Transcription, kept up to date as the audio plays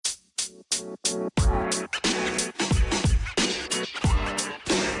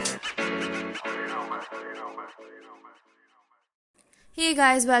Hey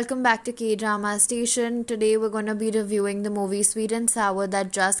guys, welcome back to K Drama Station. Today we're going to be reviewing the movie Sweet and Sour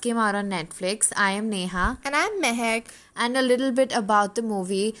that just came out on Netflix. I am Neha. And I'm Mehak. And a little bit about the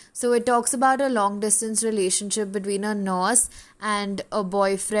movie. So it talks about a long distance relationship between a nurse and a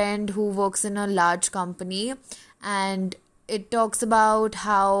boyfriend who works in a large company. And it talks about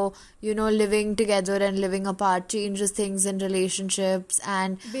how, living together and living apart changes things in relationships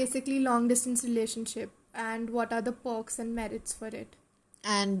and Basically, long distance relationship and what are the perks and merits for it.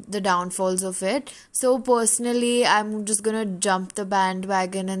 and the downfalls of it. So personally, I'm just gonna jump the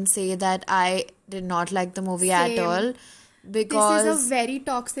bandwagon and say that I did not like the movie at Same. all This because is a very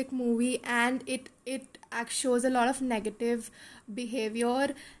toxic movie and it shows a lot of negative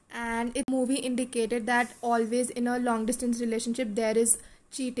behavior, and the movie indicated that always in a long distance relationship there is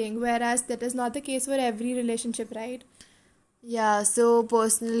cheating, whereas that is not the case for every relationship, right? yeah, so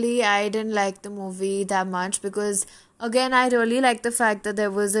personally, I didn't like the movie that much because, again, I really like the fact that there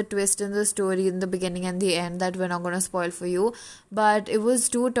was a twist in the story in the beginning and the end that we're not going to spoil for you. But it was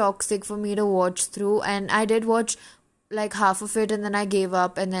too toxic for me to watch through, and I did watch like half of it and then I gave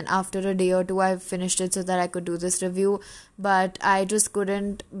up, and then after a day or two I finished it so that I could do this review. But I just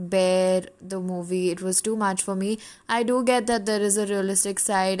couldn't bear the movie. It was too much for me. I do get that there is a realistic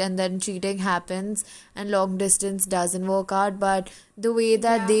side and then cheating happens and long distance doesn't work out, but the way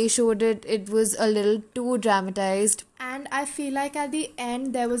that Yeah. they showed it, it was a little too dramatized. And I feel like at the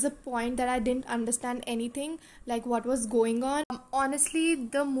end there was a point that I didn't understand anything, like what was going on. Honestly,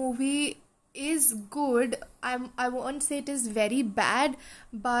 the movie is good. I won't say it is very bad,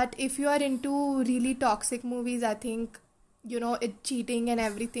 but if you are into really toxic movies, I think it cheating and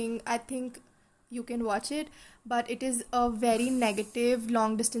everything, I think you can watch it. But it is a very negative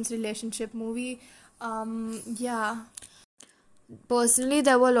long distance relationship movie. Yeah. Personally,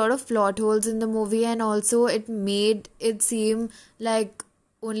 there were a lot of plot holes in the movie, and also it made it seem like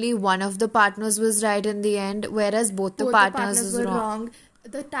only one of the partners was right in the end, whereas both the Both the partners partners was were wrong. wrong.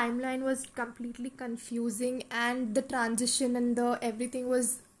 The timeline was completely confusing, and the transition and the everything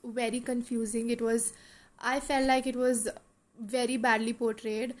was very confusing. I felt like it was very badly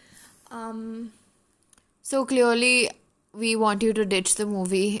portrayed. Um, So clearly, we want you to ditch the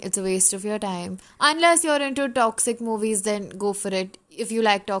movie. It's a waste of your time. Unless you're into toxic movies, then go for it. If you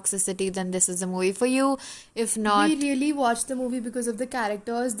like toxicity, then this is a movie for you. If not, we really watched the movie because of the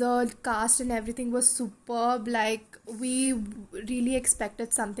characters. The cast and everything was superb. Like, we really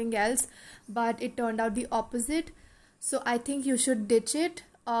expected something else, but it turned out the opposite. So I think you should ditch it.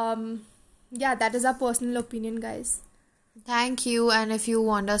 Yeah, that is our personal opinion, guys. thank you. And if you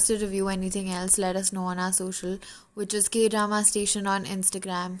want us to review anything else, let us know on our social, which is K Drama Station on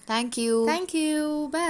Instagram. Thank you. Thank you. Bye.